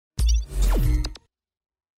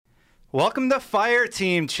Welcome to Fire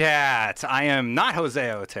Team Chat. I am not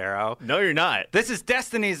Jose Otero. No, you're not. This is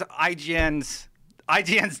Destiny's IGN's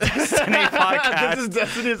Destiny podcast. This is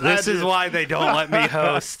Destiny's This IGN. is why they don't let me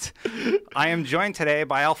host. I am joined today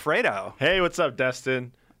by Alfredo. Hey, what's up,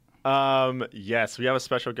 Destin? Yes, we have a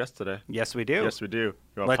special guest today. Yes, we do. Yes, we do. You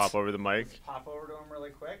want to Let's- pop over the mic? Pop over to him really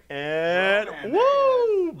quick. And Broman,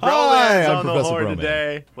 woo! Hi, Broman's I'm on the Professor horn Broman.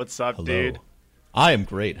 today. What's up, Hello. dude? I am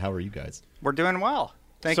great. How are you guys? We're doing well.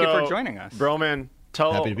 Thank you for joining us. Broman,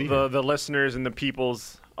 tell Happy to be here. the listeners and the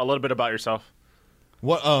peoples a little bit about yourself.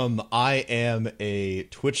 What? I am a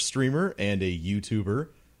Twitch streamer and a YouTuber.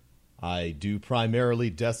 I do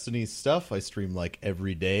primarily Destiny stuff. I stream like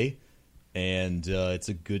every day, and it's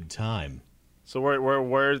a good time. So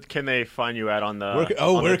where can they find you at on the Where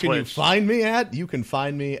on can you Twitch? find me at? You can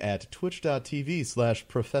find me at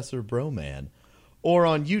twitch.tv/Professor Broman, or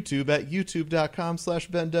on YouTube at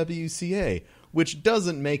youtube.com/BenWCA, which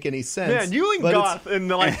doesn't make any sense. Man, you and but it's- Goth and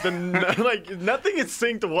like nothing is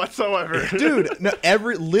synced whatsoever. Dude, no,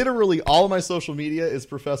 literally all of my social media is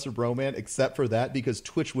Professor Broman, except for that, because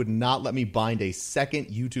Twitch would not let me bind a second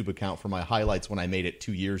YouTube account for my highlights when I made it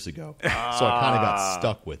 2 years ago. So I kind of got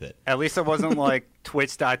stuck with it. At least it wasn't like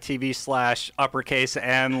twitch.tv/uppercase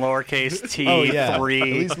and lowercase t Oh yeah, 3. at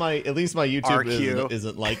least my YouTube RQ.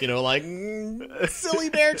 isn't like Silly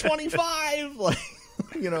Bear 25, like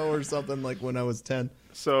or something like when I was 10.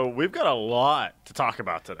 So we've got a lot to talk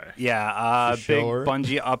about today. Yeah, For big sure.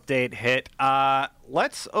 Bungie update hit.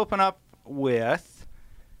 Let's open up with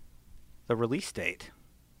the release date.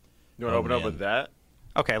 You want to open up man. with that?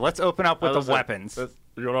 Okay, let's open up with the weapons.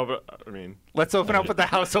 You want to Let's open up with the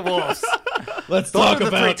House of Wolves. Let's Those talk are the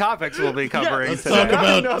three about topics we'll be covering let's today. talk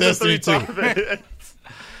about Destiny 2.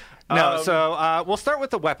 So we'll start with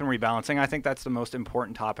the weapon rebalancing. I think that's the most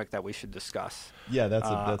important topic that we should discuss. Yeah, that's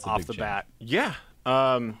a off big the change. bat. Yeah.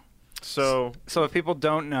 So if people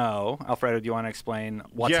don't know, Alfredo, do you want to explain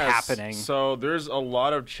what's yes, happening? So there's a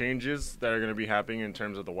lot of changes that are going to be happening in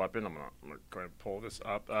terms of the weapon. I'm gonna go ahead and pull this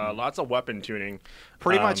up. Lots of weapon tuning.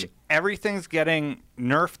 Pretty much everything's getting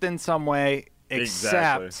nerfed in some way,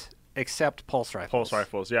 except pulse rifles. Pulse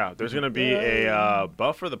rifles, yeah. There's going to be a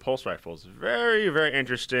buff for the pulse rifles. Very, very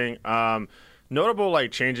interesting. Notable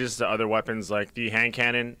changes to other weapons like the hand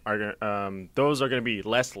cannon those are going to be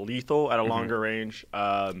less lethal at a longer range. It's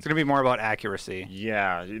going to be more about accuracy.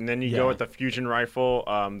 Yeah, and then you go with the fusion rifle.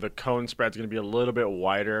 The cone spread's going to be a little bit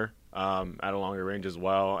wider at a longer range as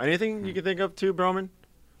well. Anything you can think of too, Broman,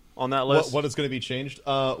 on that list? What is going to be changed?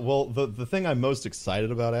 Well, the thing I'm most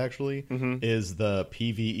excited about actually is the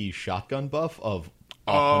PvE shotgun buff of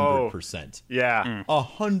 100%. Yeah.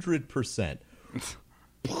 100%.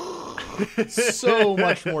 So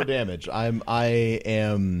much more damage. I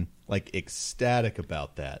am ecstatic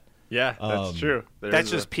about that. Yeah, that's true.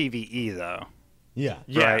 That's just PvE, though. Yeah.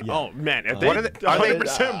 Yeah. Right. Oh man, if What are they they- are they-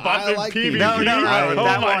 100% I buffing like PvP. PvP. No, Oh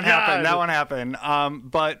that my won't happen. God. That won't happen.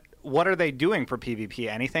 But what are they doing for PvP?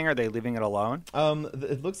 Anything? Are they leaving it alone?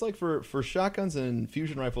 It looks like for shotguns and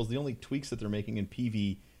fusion rifles, the only tweaks that they're making in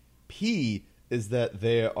PvP is that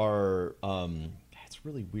they are. It's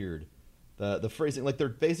really weird. The phrasing, they're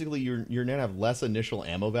basically you're gonna have less initial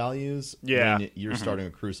ammo values when you're starting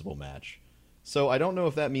a Crucible match. So I don't know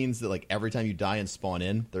if that means that every time you die and spawn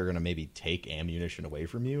in, they're gonna maybe take ammunition away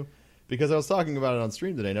from you. Because I was talking about it on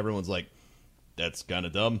stream today, and everyone's like, "That's kind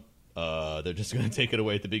of dumb. They're just gonna take it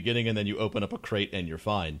away at the beginning, and then you open up a crate and you're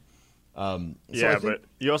fine." So I think but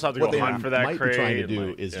you also have to what go they hunt for that might crate. be trying to and,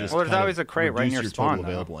 do is just Well, there's kind of always a crate right in reduce your total spawn, though.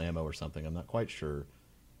 available ammo or something. I'm not quite sure.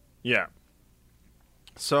 Yeah.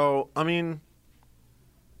 So I mean,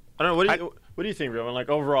 I don't know. What do you think, Roman?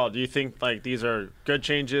 Overall, do you think these are good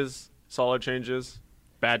changes, solid changes,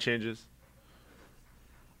 bad changes?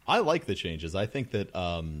 I like the changes. I think that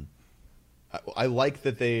I like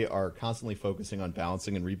that they are constantly focusing on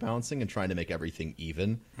balancing and rebalancing and trying to make everything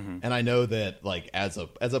even. And I know that as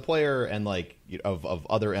a player and of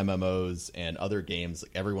other MMOs and other games,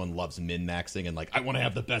 everyone loves min-maxing and I want to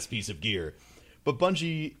have the best piece of gear. But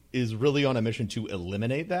Bungie is really on a mission to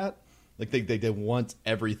eliminate that. They want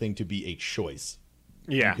everything to be a choice.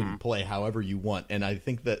 Yeah. You can play however you want. And I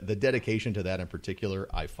think that the dedication to that in particular,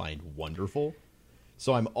 I find wonderful.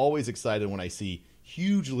 So I'm always excited when I see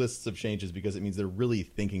huge lists of changes because it means they're really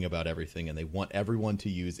thinking about everything and they want everyone to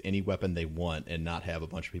use any weapon they want and not have a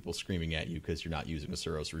bunch of people screaming at you because you're not using a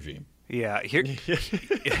Suros regime. Yeah.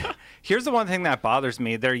 Here's the one thing that bothers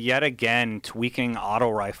me. They're yet again tweaking auto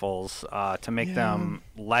rifles to make them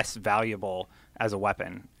less valuable as a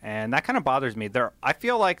weapon. And that kind of bothers me. I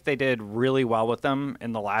feel like they did really well with them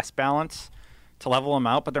in the last balance to level them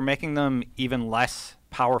out, but they're making them even less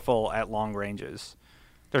powerful at long ranges.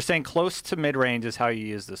 They're saying close to mid-range is how you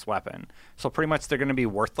use this weapon. So pretty much they're going to be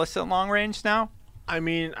worthless at long range now? I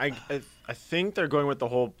mean, I think they're going with the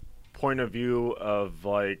whole point of view of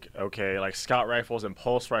like, okay, like scout rifles and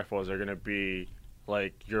pulse rifles are going to be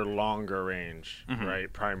like your longer range,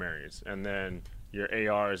 right, primaries, and then your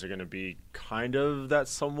ARs are going to be kind of that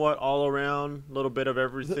somewhat all around, little bit of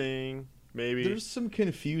everything. Maybe there's some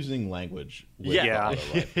confusing language with Yeah. auto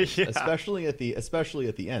rifles, Yeah. especially at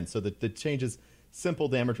the end. So the changes simple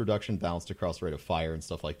damage reduction balanced across rate of fire and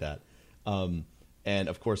stuff like that. And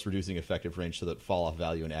of course reducing effective range so that fall off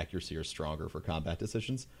value and accuracy are stronger for combat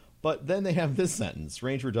decisions. But then they have this sentence: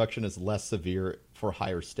 range reduction is less severe for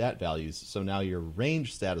higher stat values, so now your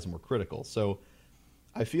range stat is more critical. So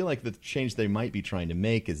I feel like the change they might be trying to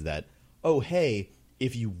make is that, oh hey,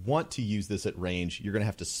 if you want to use this at range, you're going to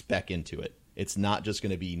have to spec into it. It's not just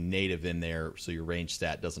going to be native in there, so your range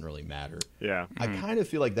stat doesn't really matter. Yeah. I kind of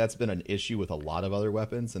feel like that's been an issue with a lot of other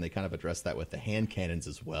weapons, and they kind of address that with the hand cannons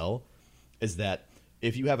as well, is that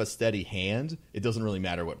if you have a steady hand, it doesn't really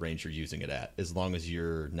matter what range you're using it at. As long as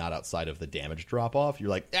you're not outside of the damage drop-off, you're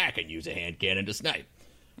like, I can use a hand cannon to snipe.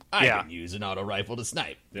 I can use an auto rifle to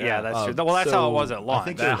snipe. Yeah, that's true. Well, that's how it was at launch. I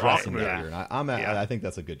think they're addressing Hawk that move. here, and I think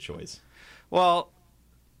that's a good choice. Well,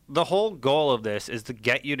 the whole goal of this is to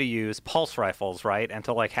get you to use pulse rifles, right? And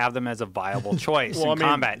to like have them as a viable choice Well, in I mean,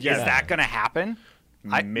 combat. yeah. Is that going to happen?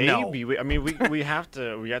 Maybe. We have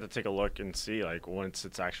to take a look and see like once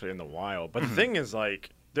it's actually in the wild. But the thing is like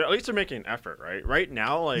at least they're making an effort, right? Right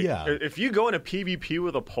now, like if you go into PvP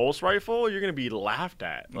with a pulse rifle, you're gonna be laughed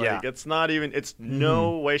at. Like it's not even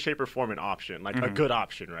no way, shape, or form an option, like a good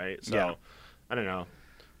option, right? So I don't know.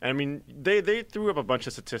 I mean, they threw up a bunch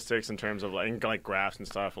of statistics in terms of like graphs and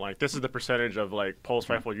stuff. Like this is the percentage of like pulse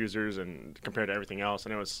rifle users and compared to everything else,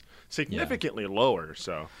 and it was significantly lower.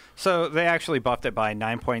 So they actually buffed it by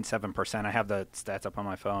 9.7%. I have the stats up on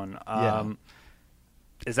my phone.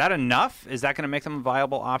 Is that enough? Is that going to make them a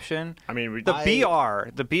viable option? I mean,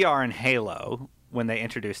 the BR in Halo when they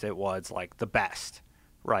introduced it was like the best,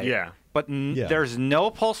 right? Yeah. But there's no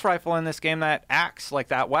pulse rifle in this game that acts like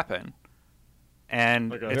that weapon,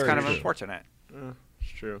 and it's kind of unfortunate.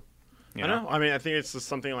 It's true. You I know? know. I mean, I think it's just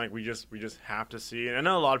something like we just have to see. And I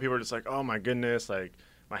know a lot of people are just like, oh my goodness, like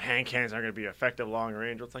my hand cannons aren't going to be effective long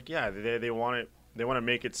range. It's like, yeah, they want it. They want to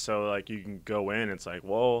make it so like you can go in. It's like,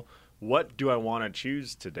 well, what do I want to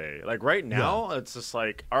choose today? Like right now, it's just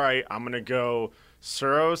like, all right, I'm gonna go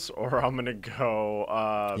Suros or I'm gonna go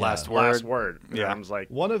Last Word. Yeah, and I'm just like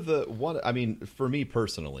I mean, for me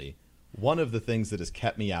personally, one of the things that has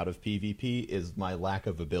kept me out of PvP is my lack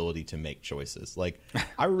of ability to make choices. Like,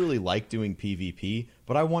 I really like doing PvP,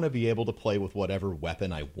 but I want to be able to play with whatever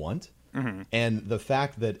weapon I want. And the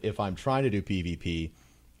fact that if I'm trying to do PvP,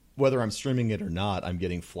 whether I'm streaming it or not, I'm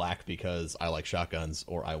getting flack because I like shotguns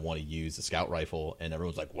or I want to use a scout rifle, and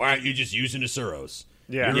everyone's like, why aren't you just using a Suros?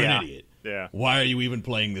 Yeah. You're Yeah. an idiot. Yeah. Why are you even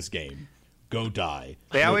playing this game? Go die.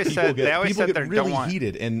 They always said they get don't really want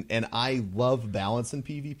heated, and I love balance in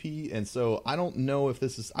PvP, and so I don't know if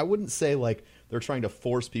this is. I wouldn't say like they're trying to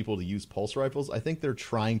force people to use pulse rifles. I think they're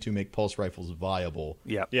trying to make pulse rifles viable.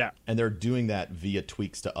 Yep. yeah. And they're doing that via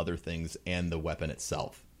tweaks to other things and the weapon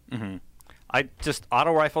itself.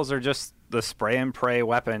 Auto rifles are just the spray and pray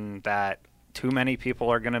weapon that too many people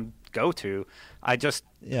are going to go to. I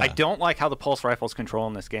don't like how the pulse rifles control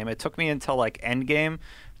in this game. It took me until like end game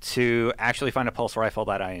to actually find a pulse rifle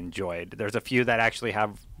that I enjoyed. There's a few that actually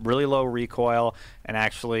have really low recoil and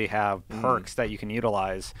actually have perks that you can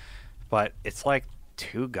utilize, but it's like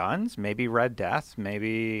 2 guns, maybe Red Death,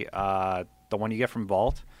 maybe the one you get from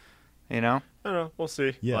Vault, you know? I don't know. We'll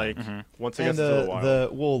see. Yeah. Like once it And gets into the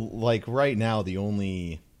wild. like right now, the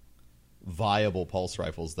only viable pulse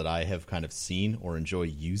rifles that I have kind of seen or enjoy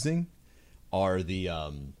using are the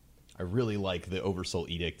I really like the Oversoul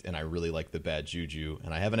Edict, and I really like the Bad Juju,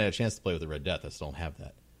 and I haven't had a chance to play with the Red Death. I still don't have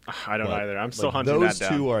that. I don't either. I'm still Like, hunting those that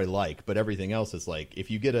down. two are I like, but everything else is like if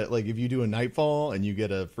you do a Nightfall and you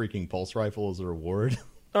get a freaking pulse rifle as a reward.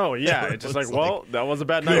 Oh yeah, it's just like, Looks well, that was a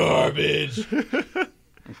bad night. Garbage.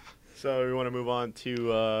 So we want to move on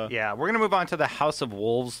to Yeah, we're going to move on to the House of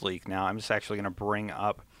Wolves leak now. I'm just actually going to bring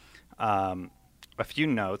up a few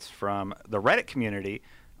notes from the Reddit community.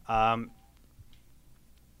 So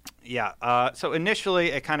initially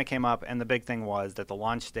it kind of came up, and the big thing was that the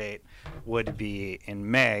launch date would be in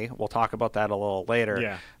May. We'll talk about that a little later.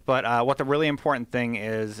 Yeah. But what the really important thing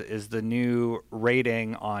is the new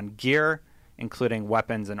rating on gear, including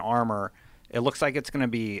weapons and armor. It looks like it's going to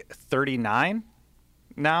be 39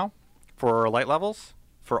 now for light levels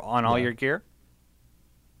on all your gear.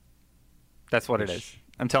 That's what it is.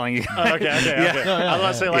 I'm telling you. Okay. I was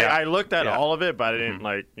about to say, like, Yeah. I looked at Yeah. all of it, but I didn't,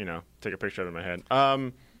 like, take a picture of it in my head.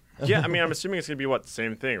 Yeah, I mean, I'm assuming it's going to be, the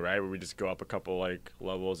same thing, right? Where we just go up a couple, like,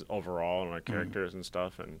 levels overall and, like, characters and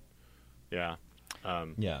stuff, and, yeah.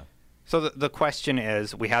 Yeah. So the question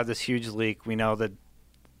is, we have this huge leak. We know the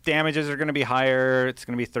damages are going to be higher. It's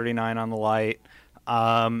going to be 39 on the light.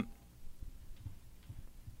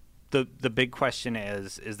 The big question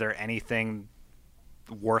is there anything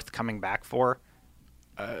worth coming back for?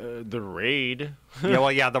 The raid.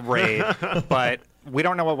 The raid. But we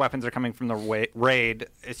don't know what weapons are coming from the raid.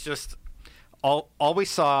 It's just all we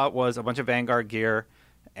saw was a bunch of Vanguard gear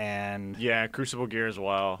and Yeah, Crucible gear as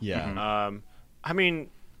well. Yeah. I mean,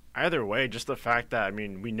 either way, just the fact that, I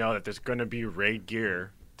mean, we know that there's going to be raid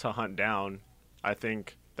gear to hunt down, I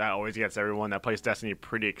think that always gets everyone that plays Destiny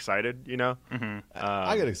pretty excited,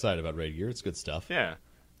 I get excited about raid gear. It's good stuff. Yeah.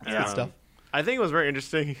 It's good stuff. I think it was very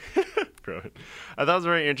interesting. I thought it was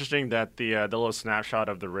very interesting that the little snapshot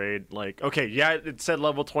of the raid, like, okay, yeah, it said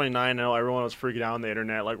level 29. I know everyone was freaking out on the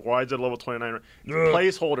internet, like, why is it level 29?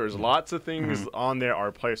 Placeholders. Lots of things on there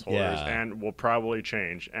are placeholders and will probably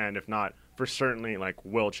change, and if not, for certainly, like,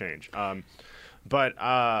 will change. But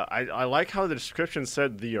I like how the description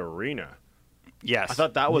said the arena. yes. I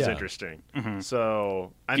thought that was Yeah. interesting.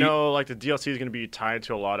 So I know, like, the DLC is going to be tied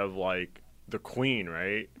to a lot of, like, the Queen,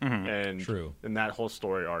 right? And True. and that whole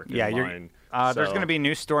story arc. Yeah, in you're, line. there's So- going to be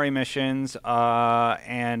new story missions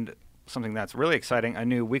and something that's really exciting, a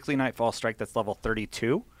new weekly Nightfall Strike that's level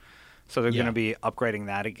 32. So they're Yeah. going to be upgrading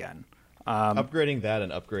that again. Upgrading that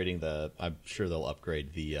and upgrading I'm sure they'll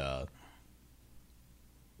upgrade the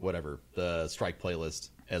the strike playlist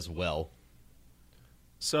as well.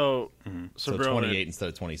 So So bro, 28 instead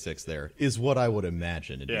of 26 there is what I would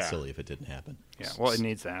imagine. It'd be Yeah. silly if it didn't happen. Yeah, well, it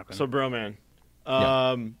needs to happen. So bro, man.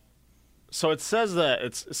 Yeah. So it says that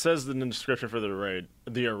it says in the description for the raid,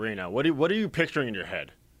 the arena. What are you picturing in your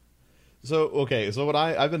head? So okay, so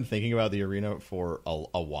I've been thinking about the arena for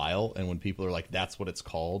a while, and when people are like, "That's what it's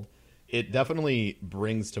called," it definitely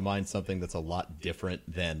brings to mind something that's a lot different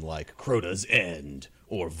than like Crota's End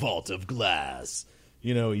or Vault of Glass.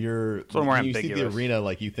 You know, little more when you see the ambiguous. arena,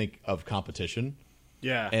 like you think of competition.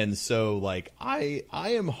 Yeah. And so, like, I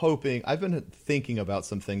am hoping. I've been thinking about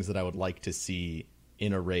some things that I would like to see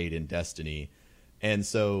in a raid in Destiny, and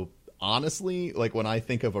so honestly, like when I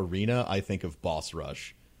think of arena, I think of boss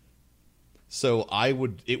rush. So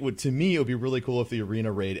it would to me, it would be really cool if the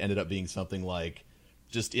arena raid ended up being something like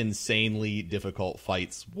just insanely difficult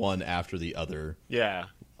fights one after the other. Yeah.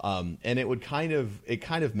 And it kind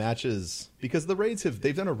of matches because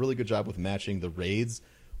they've done a really good job with matching the raids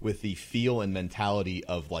with the feel and mentality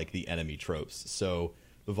of like the enemy tropes. So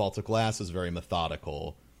the Vault of Glass is very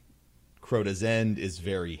methodical. Crota's End is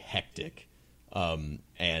very hectic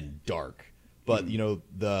and dark. But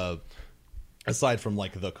aside from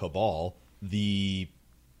like the Cabal, the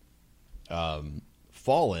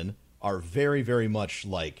Fallen are very, very much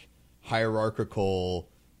like hierarchical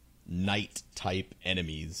knight type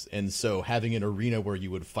enemies, and so having an arena where you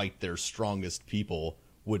would fight their strongest people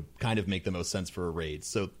would kind of make the most sense for a raid.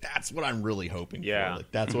 So that's what I'm really hoping Yeah. for.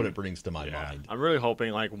 Like, that's what it brings to my Yeah. mind. I'm really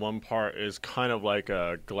hoping like one part is kind of like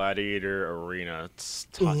a gladiator arena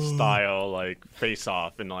style, like face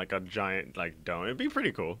off in like a giant like dome. It'd be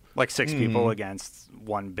pretty cool. like 6 people against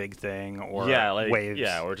one big thing, or like waves.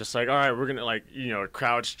 yeah, or just like, all right, we're gonna like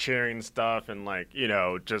crowds cheering and stuff, and like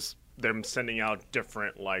just them sending out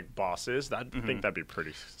different like bosses. I think that'd be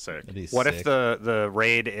pretty sick. That'd be What sick. if the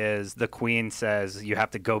raid is the Queen says you have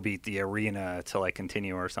to go beat the arena to like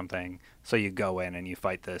continue or something? So you go in and you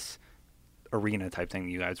fight this arena type thing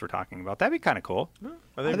you guys were talking about. That'd be kind of cool.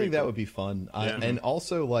 I think that would be fun. Yeah. And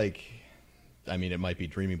also, like, I mean, it might be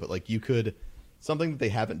dreamy, but like something that they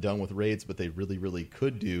haven't done with raids, but they really, really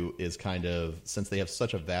could do is kind of, since they have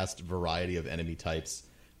such a vast variety of enemy types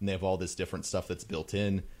and they have all this different stuff that's built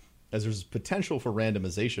in, as there's potential for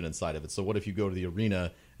randomization inside of it. So what if you go to the arena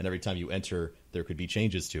and every time you enter, there could be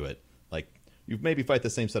changes to it? Like, you maybe fight the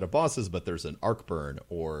same set of bosses, but there's an arc burn,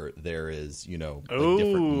 or there is, like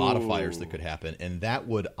different Ooh. modifiers that could happen. And that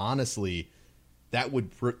would honestly,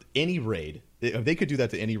 any raid, if they could do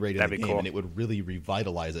that to any raid in That'd the be game, cool. and it would really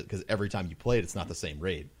revitalize it, because every time you play it, it's not the same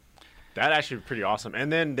raid. That'd actually be pretty awesome. And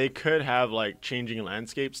then they could have like changing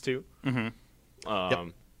landscapes too.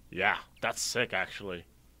 Yeah, that's sick actually.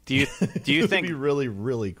 Do you It'd think be really,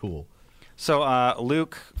 really cool. so?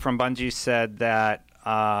 Luke from Bungie said that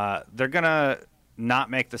they're gonna not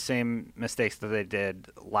make the same mistakes that they did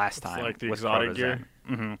last time Like the with exotic Crota's gear? End.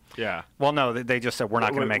 Yeah. Well, no, they just said we're not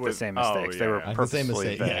going to make the same mistakes. They were yeah. The same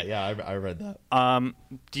purposely mistake. vague. Yeah, I read that.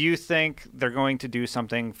 Do you think they're going to do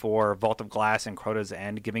something for Vault of Glass and Crota's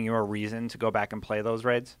End, giving you a reason to go back and play those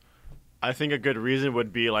raids? I think a good reason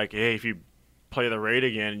would be like, hey, if you play the raid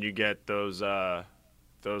again and you get those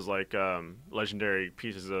like legendary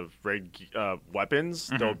pieces of raid weapons,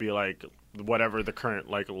 they'll be like whatever the current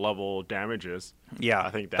like level damage is. Yeah,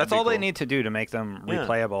 I think that's all they need to do to make them Yeah.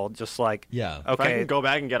 replayable. Just like Yeah. If I okay, can go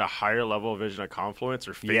back and get a higher level Vision of Confluence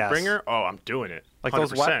or Fatebringer, oh, I'm doing it. like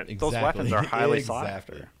 100%. those weapons are highly sought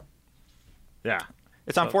Exactly. after. Yeah.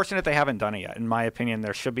 It's unfortunate they haven't done it yet. In my opinion,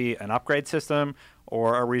 there should be an upgrade system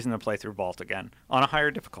or a reason to play through Vault again on a higher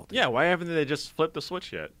difficulty. Yeah, why haven't they just flipped the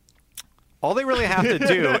switch yet? All they really have to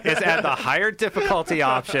do is add the higher difficulty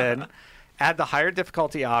option,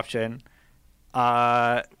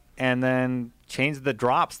 and then change the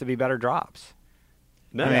drops to be better drops.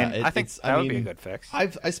 No. I mean, Yeah, I think that would be a good fix. I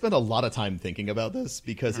spent a lot of time thinking about this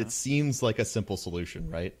because it seems like a simple solution,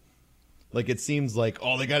 right? Like it seems like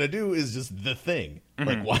all they got to do is just the thing.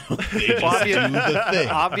 Like why don't they just do the thing?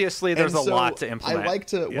 Obviously, there's And a lot to implement. I like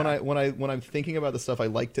to Yeah. when I'm thinking about this stuff, I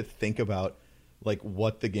like to think about like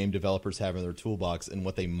what the game developers have in their toolbox and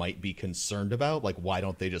what they might be concerned about. Like why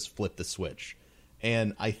don't they just flip the switch?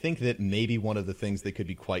 And I think that maybe one of the things they could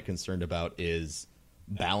be quite concerned about is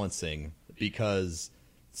balancing, because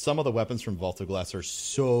some of the weapons from Vault of Glass are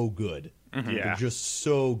so good. Yeah. They're just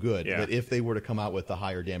so good Yeah. that if they were to come out with the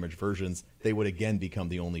higher damage versions, they would again become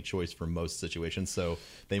the only choice for most situations. So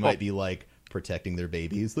they might be like protecting their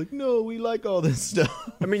babies. Like, no, we like all this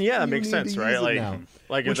stuff. I mean, yeah, that You makes need sense, to right? use it Like, now.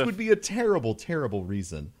 like Which if would be a terrible, terrible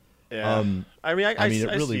reason. Yeah. I mean, I mean, it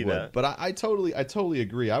I really see would. that. But I totally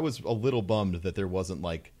agree. I was a little bummed that there wasn't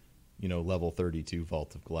like, level 32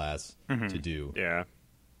 Vault of Glass to do. Yeah.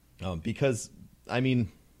 Because, I mean,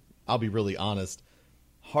 I'll be really honest.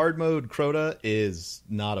 Hard mode Crota is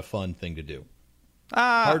not a fun thing to do.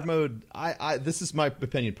 Hard mode, this is my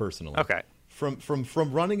opinion personally. Okay. From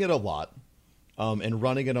running it a lot, and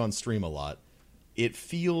running it on stream a lot, it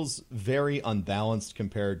feels very unbalanced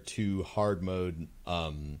compared to hard mode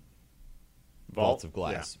Vault of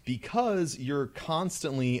Glass, because you're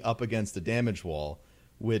constantly up against a damage wall,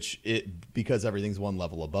 because everything's one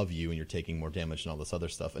level above you and you're taking more damage and all this other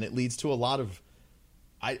stuff, and it leads to a lot of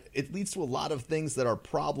things that are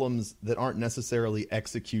problems that aren't necessarily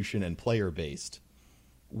execution and player based,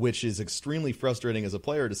 which is extremely frustrating as a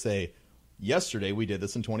player to say, yesterday we did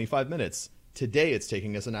this in 25 minutes. Today it's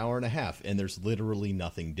taking us an hour and a half, and there's literally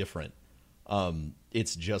nothing different.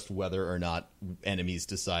 It's just whether or not enemies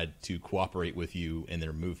decide to cooperate with you in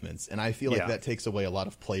their movements. And I feel like that takes away a lot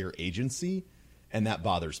of player agency, and that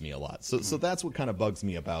bothers me a lot. So that's what kind of bugs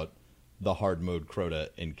me about the hard mode Crota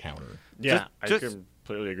encounter. Yeah, Just- I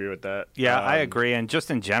completely agree with that. Yeah, I agree. And just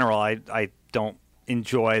in general, I don't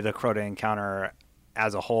enjoy the Crota encounter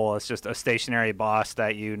as a whole. It's just a stationary boss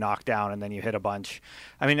that you knock down and then you hit a bunch.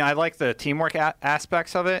 I mean, I like the teamwork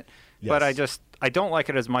aspects of it, but I don't like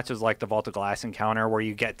it as much as like the Vault of Glass encounter where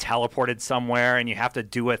you get teleported somewhere and you have to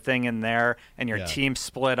do a thing in there and your team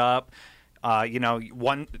split up.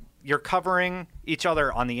 You're covering each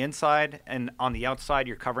other on the inside, and on the outside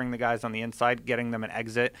you're covering the guys on the inside, getting them an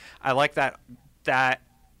exit. I like that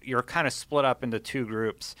you're kind of split up into two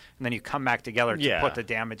groups, and then you come back together to put the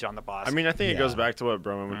damage on the boss. I mean, I think it goes back to what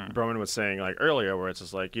Broman was saying like earlier, where it's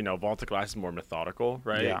just like, Vault of Glass is more methodical,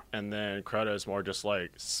 right? Yeah. And then Crota is more just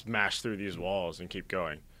like smash through these walls and keep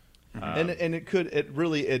going. And it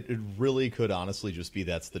really could honestly just be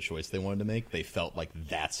that's the choice they wanted to make. They felt like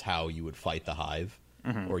that's how you would fight the Hive,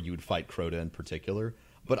 or you would fight Crota in particular.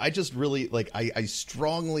 But I just really I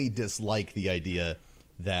strongly dislike the idea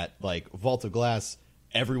that like Vault of Glass,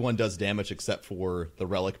 everyone does damage except for the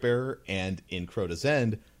Relic Bearer, and in Crota's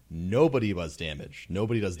End, nobody does damage.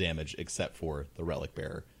 Nobody does damage except for the Relic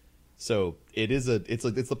Bearer. So it's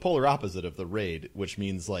the polar opposite of the raid, which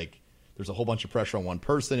means like there's a whole bunch of pressure on one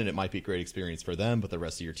person, and it might be a great experience for them, but the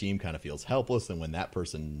rest of your team kind of feels helpless. And when that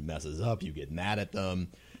person messes up, you get mad at them,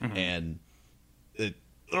 and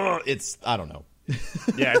it's I don't know.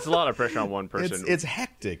 Yeah, it's a lot of pressure on one person. It's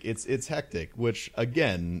hectic. It's hectic, which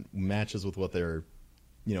again matches with what they're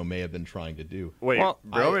may have been trying to do. Wait, Well,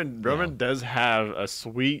 Broman does have a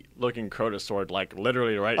sweet looking Crota sword, like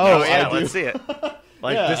literally right Oh, now. yeah, let's see it.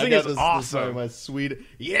 Like Yeah, this I thing got is awesome. my sweet.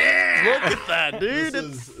 Yeah, look at that, dude.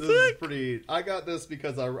 This It's is pretty. I got this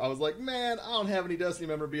because I was like, man, I don't have any Destiny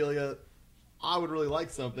memorabilia. I would really like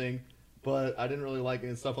something, but I didn't really like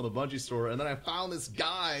any stuff on the Bungie store. And then I found this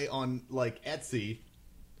guy on like Etsy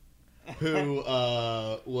who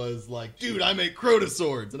was like, dude, I make Crota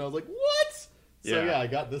swords, and I was like, what? So Yeah. I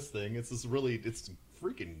got this thing. It's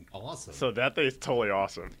freaking awesome. So that thing's totally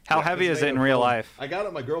awesome. How Yeah, heavy it's is it made in of real foam. life? I got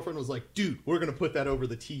it. My girlfriend was like, "Dude, we're gonna put that over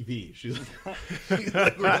the TV." She's like, "We're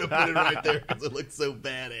gonna put it right there because it looks so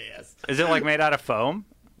badass." Is it like made out of foam?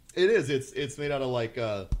 It is. It's made out of like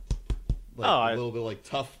a little bit like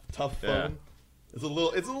tough Yeah. foam. It's a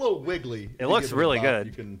little wiggly. It looks really good.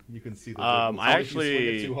 You can see the. I if you actually-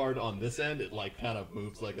 swing it too hard on this end, it like kind of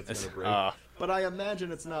moves like it's gonna break. But I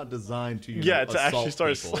imagine it's not designed to. Yeah, to actually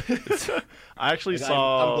assault start. people. I actually Like,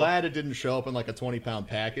 saw. I'm glad it didn't show up in like a 20-pound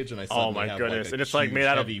package, and I suddenly my have, goodness. like, a And it's, like, huge, made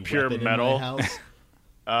out of heavy pure weapon in my metal. house.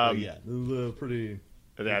 So, yeah, it was pretty.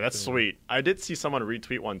 Yeah, that's sweet. I did see someone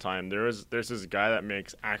retweet one time. There's this guy that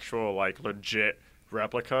makes actual like legit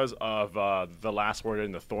replicas of the Last Word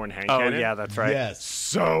in the Thorn hand Oh cannon. yeah, that's right. Yes.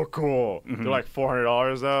 So cool. They're like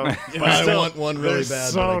 $400 though. But I still, want one really they're bad,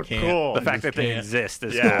 So but I can't. cool. The fact that they can't. exist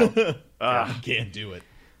is Yeah. cool. I can't do it.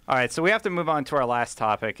 All right, so we have to move on to our last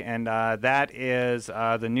topic, and that is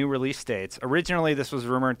the new release dates. Originally, this was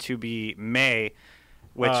rumored to be May,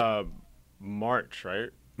 which March, right?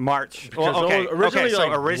 March. Because Well, okay, originally, so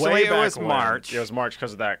like, originally way it back was when, March. It was March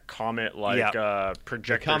because of that comet, like Yeah.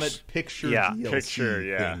 projector. Comet picture Yeah. DLC Picture,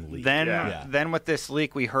 yeah. thing leak. Then, Yeah. then with this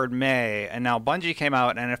leak, we heard May, and now Bungie came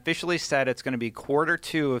out and officially said it's going to be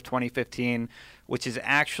Q2 of 2015, which is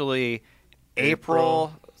actually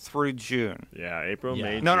April through June. Yeah, April, Yeah.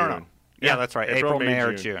 May, No, June. no, no. Yeah, that's right. April, May,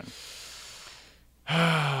 or June.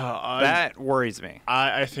 That worries me.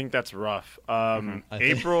 I think that's rough. I think-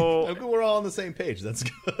 April. We're all on the same page. That's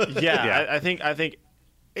good. Yeah, Yeah. I think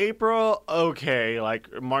April. Okay,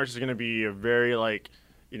 like March is gonna be a very like,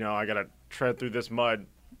 I gotta tread through this mud.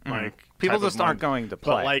 Like People type of just aren't month. going to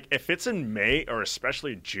play. But like, if it's in May or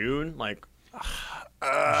especially June, like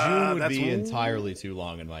June would that's be w- entirely too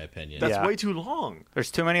long, in my opinion. that's Yeah. way too long. There's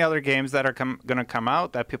too many other games that are going to come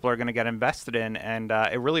out that people are going to get invested in, and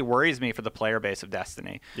it really worries me for the player base of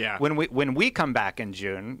Destiny. Yeah. When we come back in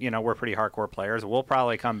June, we're pretty hardcore players. We'll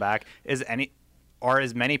probably come back. Are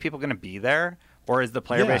as many people going to be there, or is the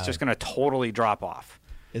player base Yeah. just going to totally drop off?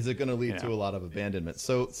 Is it going to lead Yeah. to a lot of abandonment?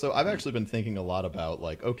 So I've actually been thinking a lot about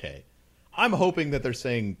like, okay, I'm hoping that they're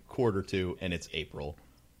saying Q2 and it's April.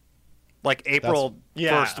 Like April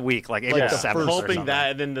Yeah. first week, like April Like the 7th. first- or Hoping something.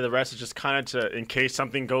 that, and then the rest is just kind of to in case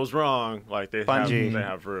something goes wrong, like they Bungie.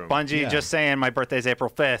 have room. Bungie Yeah. just saying my birthday's April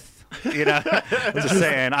 5th. Just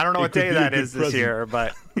saying. I don't know It what could day be a that good is this present. year,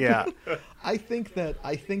 but yeah. I definitely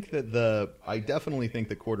think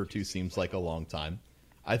that Q2 seems like a long time.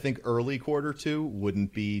 I think early Q2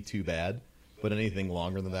 wouldn't be too bad, but anything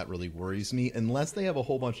longer than that really worries me. Unless they have a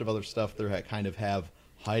whole bunch of other stuff they kind of have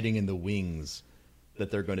hiding in the wings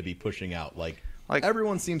that they're going to be pushing out. Like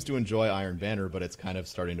everyone seems to enjoy Iron Banner, but it's kind of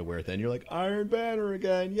starting to wear thin. You're like, Iron Banner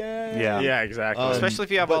again, yay! Yeah. Yeah, exactly. Especially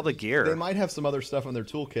if you have but all the gear. They might have some other stuff in their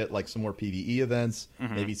toolkit, like some more PvE events,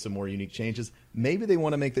 maybe some more unique changes. Maybe they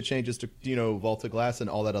want to make the changes to, Vault of Glass and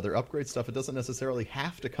all that other upgrade stuff. It doesn't necessarily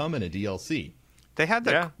have to come in a DLC. They had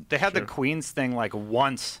the true. Queens thing like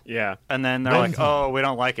once, Yeah. and then they're One like, time. "Oh, we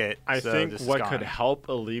don't like it." I so think this is what gone. could help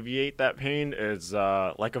alleviate that pain is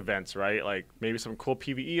like events, right? Like maybe some cool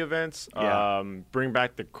PvE events. Yeah. Bring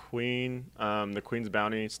back the Queen, the Queen's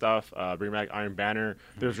Bounty stuff. Bring back Iron Banner.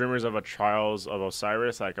 There's rumors of a Trials of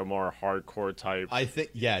Osiris, like a more hardcore type. I think,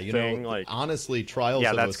 yeah, thing, like- honestly, Trials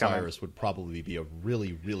Yeah, of that's coming. Osiris would probably be a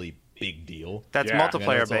really, really big deal. That's Yeah. I know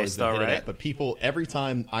multiplayer it's always based, been though, hit or right? that, but people, every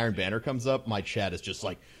time Iron Banner comes up, my chat is just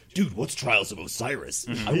like, dude, what's Trials of Osiris?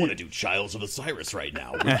 I want to do Trials of Osiris right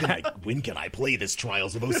now. When can I play this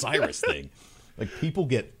Trials of Osiris thing? Like, people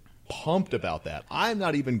get pumped about that. I'm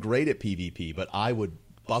not even great at PvP, but I would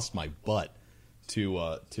bust my butt to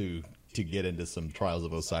get into some Trials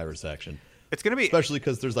of Osiris action. It's gonna be. Especially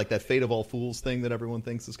because there's like that Fate of All Fools thing that everyone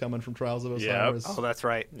thinks is coming from Trials of Yep. Osiris. Oh, that's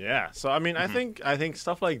right. Yeah. So I mean, I think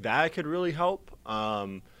stuff like that could really help.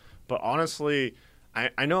 But honestly,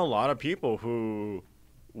 I know a lot of people who,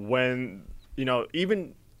 when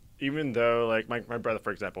even though like my brother,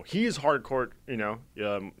 for example, he's hardcore,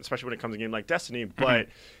 especially when it comes to a game like Destiny, but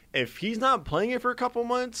if he's not playing it for a couple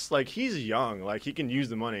months, like he's young, like he can use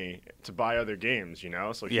the money to buy other games,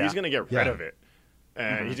 so Yeah. he's gonna get rid Yeah. of it.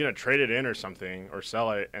 And he's gonna trade it in or something, or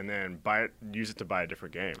sell it, and then use it to buy a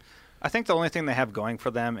different game. I think the only thing they have going for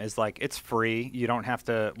them is like it's free. You don't have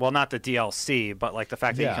to. Well, not the DLC, but like the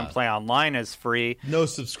fact that you Yeah. can play online is free. No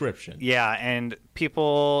subscription. Yeah, and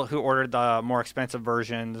people who ordered the more expensive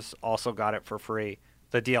versions also got it for free,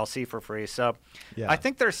 the DLC for free. So Yeah. I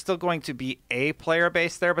think there's still going to be a player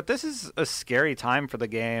base there, but this is a scary time for the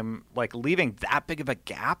game, like leaving that big of a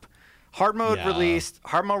gap. Hard mode Yeah.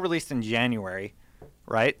 released in January,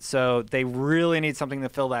 right? So they really need something to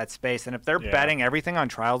fill that space. And if they're Yeah. betting everything on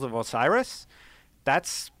Trials of Osiris,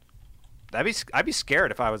 I'd be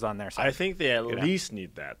scared if I was on their side. I think they at least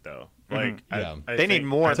need that though. Like, Yeah. They need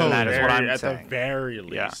more than that, is what I'm at saying. the very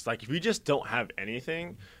least. Yeah. Like, if we just don't have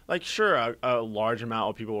anything, like, sure, a large amount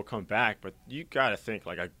of people will come back, but you got to think,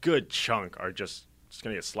 like, a good chunk are just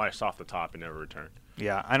going to get sliced off the top and never return.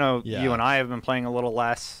 Yeah, I know Yeah. you and I have been playing a little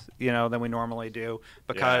less, than we normally do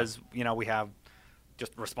because, we have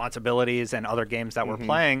just responsibilities and other games that we're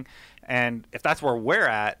playing. And if that's where we're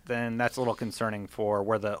at, then that's a little concerning for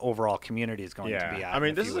where the overall community is going to be at. I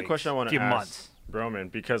mean, this is a question I want to ask months.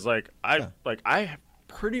 Broman, because, like, I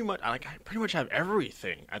pretty much have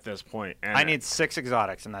everything at this point. And I need 6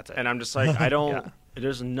 exotics, and that's it. And I'm just like, I don't. Yeah.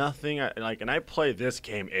 There's nothing and I play this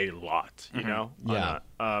game a lot, you know. Yeah.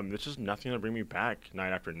 There's just nothing to bring me back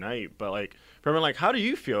night after night. But like, Broman, like, how do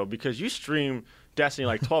you feel? Because you stream Destiny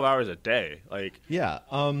like 12 hours a day, like. Yeah.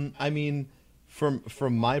 I mean, from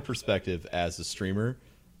my perspective as a streamer,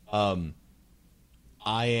 I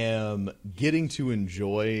am getting to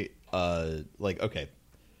enjoy. Okay,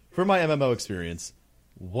 for my MMO experience,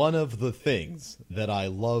 one of the things that I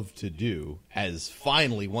love to do is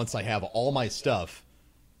finally, once I have all my stuff,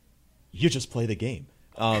 you just play the game,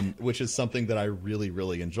 which is something that I really,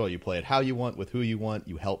 really enjoy. You play it how you want, with who you want,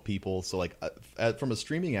 you help people. So, like, from a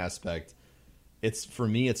streaming aspect, for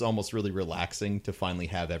me, it's almost really relaxing to finally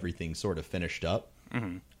have everything sort of finished up.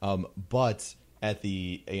 But at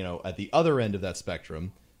the other end of that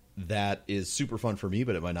spectrum, that is super fun for me,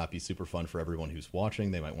 but it might not be super fun for everyone who's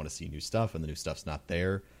watching. They might want to see new stuff, and the new stuff's not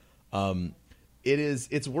there.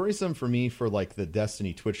 It's worrisome for me for like the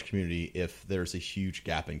Destiny Twitch community if there's a huge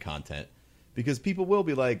gap in content, because people will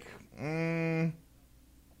be like, I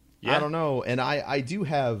don't know. And I do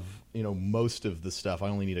have, most of the stuff. I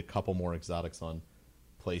only need a couple more exotics on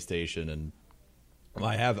PlayStation, and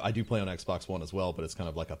I do play on Xbox One as well, but it's kind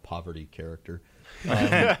of like a poverty character.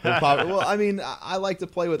 Well, I mean, I like to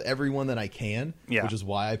play with everyone that I can, which is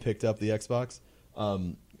why I picked up the Xbox.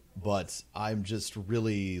 But I'm just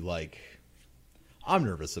really like, I'm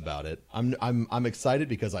nervous about it. I'm excited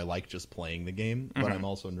because I like just playing the game, but I'm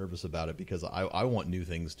also nervous about it because I want new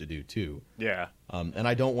things to do too. Yeah. And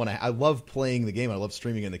I don't want to. I love playing the game. I love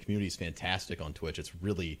streaming, and the community is fantastic on Twitch.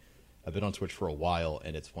 I've been on Twitch for a while,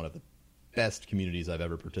 and it's one of the best communities I've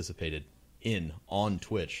ever participated in on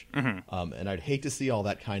Twitch. And I'd hate to see all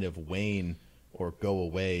that kind of wane or go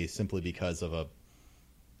away simply because of a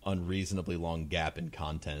unreasonably long gap in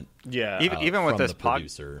content. Yeah. Even with from this the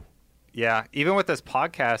producer. Yeah, even with this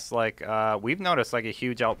podcast, like we've noticed like a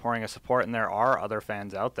huge outpouring of support, and there are other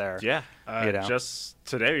fans out there. Yeah, just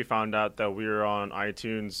today we found out that we were on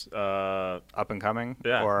iTunes, up and coming.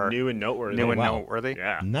 Yeah, or new and noteworthy. Noteworthy.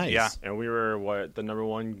 Yeah, Nice. Yeah, and we were the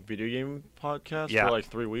 #1 video game podcast for like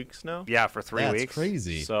 3 weeks now. Yeah, for 3 weeks. That's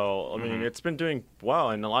crazy. So I mean, it's been doing well,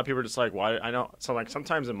 and a lot of people are just like, why? I know. So like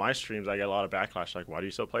sometimes in my streams, I get a lot of backlash, like, why do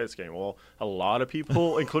you still play this game? Well, a lot of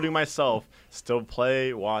people, including myself, still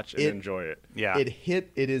play, watch, and enjoy it. Yeah,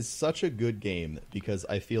 it is such a good game because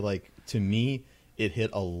I feel like, to me, it hit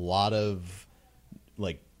a lot of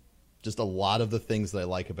just a lot of the things that I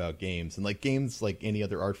like about games. And like games, like any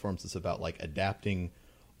other art forms, it's about like adapting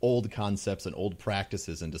old concepts and old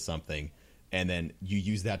practices into something, and then you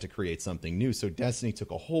use that to create something new. So Destiny took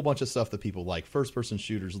a whole bunch of stuff that people like: first-person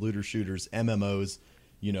shooters, looter shooters, MMOs,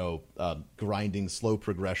 grinding, slow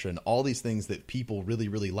progression, all these things that people really,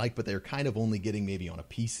 really like, but they're kind of only getting maybe on a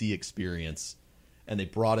PC experience, and they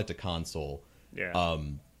brought it to console. Yeah.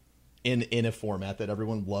 In a format that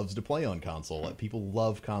everyone loves to play on console. Like, people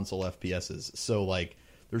love console FPSs. So like,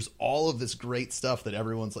 there's all of this great stuff that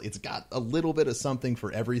everyone's like, it's got a little bit of something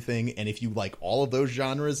for everything. And if you like all of those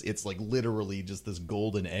genres, it's like literally just this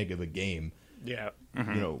golden egg of a game. Yeah.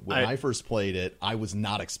 When I first played it, I was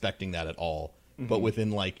not expecting that at all. But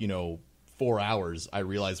within 4 hours, I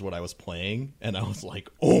realized what I was playing, and I was like,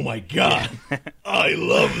 "Oh my god, I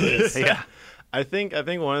love this!" Yeah. I think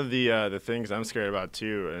one of the things I'm scared about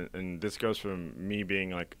too, and this goes from me being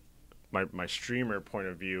like my streamer point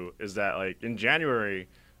of view, is that like in January,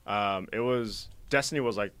 Destiny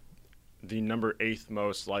was like the #8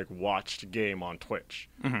 most like watched game on Twitch.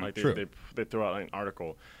 Like they threw out an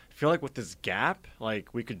article. I feel like with this gap,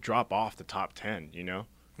 like we could drop off the top 10.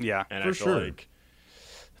 Yeah, and for I feel sure. like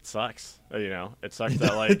it sucks. It sucks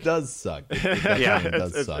that like it does suck. It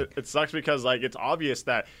does suck. It sucks because like it's obvious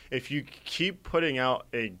that if you keep putting out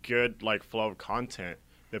a good like flow of content,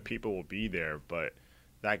 the people will be there. But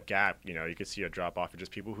that gap, you could see a drop off of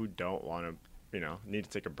just people who don't want to, need to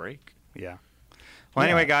take a break. Yeah. Well,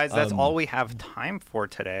 anyway, guys, that's all we have time for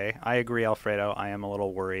today. I agree, Alfredo. I am a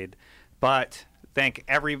little worried, but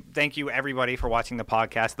thank you everybody for watching the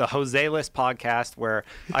podcast, the Jose-less podcast where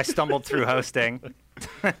I stumbled through hosting.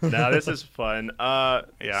 Now this is fun.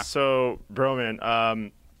 Yeah. So,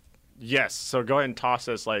 Broman, yes. So go ahead and toss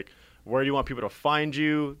us, like, where do you want people to find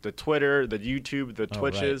you? The Twitter, the YouTube, the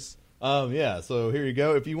Twitches. Yeah. So here you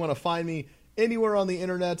go. If you want to find me anywhere on the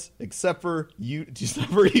internet except for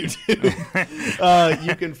YouTube,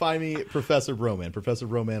 you can find me Professor Broman. Professor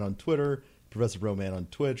Broman on Twitter. Professor Broman on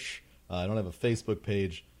Twitch. I don't have a Facebook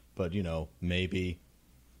page, but maybe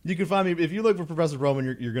you can find me if you look for Professor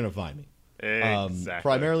Broman. You're gonna find me. Exactly.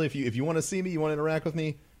 Primarily, if you want to see me, you want to interact with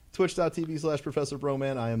me, twitch.tv/Professor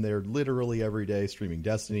Broman. I am there literally every day streaming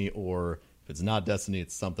Destiny, or if it's not Destiny,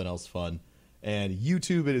 it's something else fun. And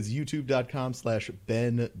YouTube, it is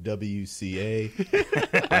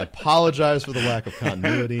youtube.com/BenWCA. I apologize for the lack of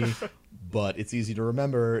continuity, but it's easy to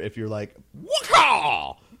remember if you're like,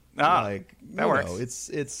 Waka! Like, that works.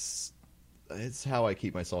 It's how I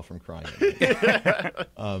keep myself from crying.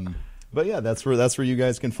 But yeah, that's where you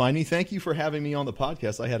guys can find me. Thank you for having me on the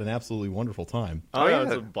podcast. I had an absolutely wonderful time. Oh yeah, yeah.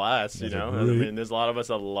 it's a blast. That's I great. mean, there's a lot of us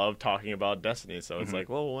that love talking about Destiny, so it's like,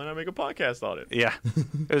 well, why not make a podcast on it? Yeah,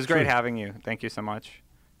 it was great having you. Thank you so much.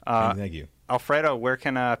 Thank you. Alfredo, where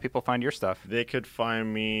can people find your stuff? They could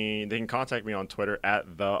find me. They can contact me on Twitter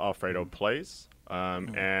at the Alfredo Plays,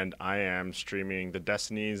 and I am streaming the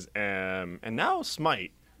Destinies and now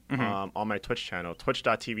Smite on my Twitch channel,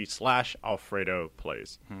 twitch.tv/Alfredo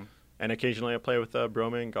Plays. And occasionally I play with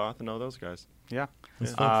Broman, Goth, and all those guys. Yeah.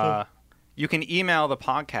 fun. You can email the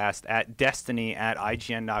podcast at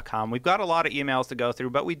destiny@ign.com. We've got a lot of emails to go through,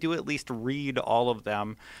 but we do at least read all of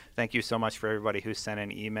them. Thank you so much for everybody who sent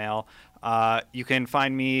an email. You can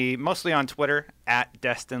find me mostly on Twitter at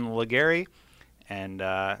DestinLegary. And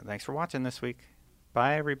thanks for watching this week.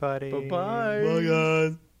 Bye, everybody. Bye-bye. Bye,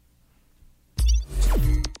 guys.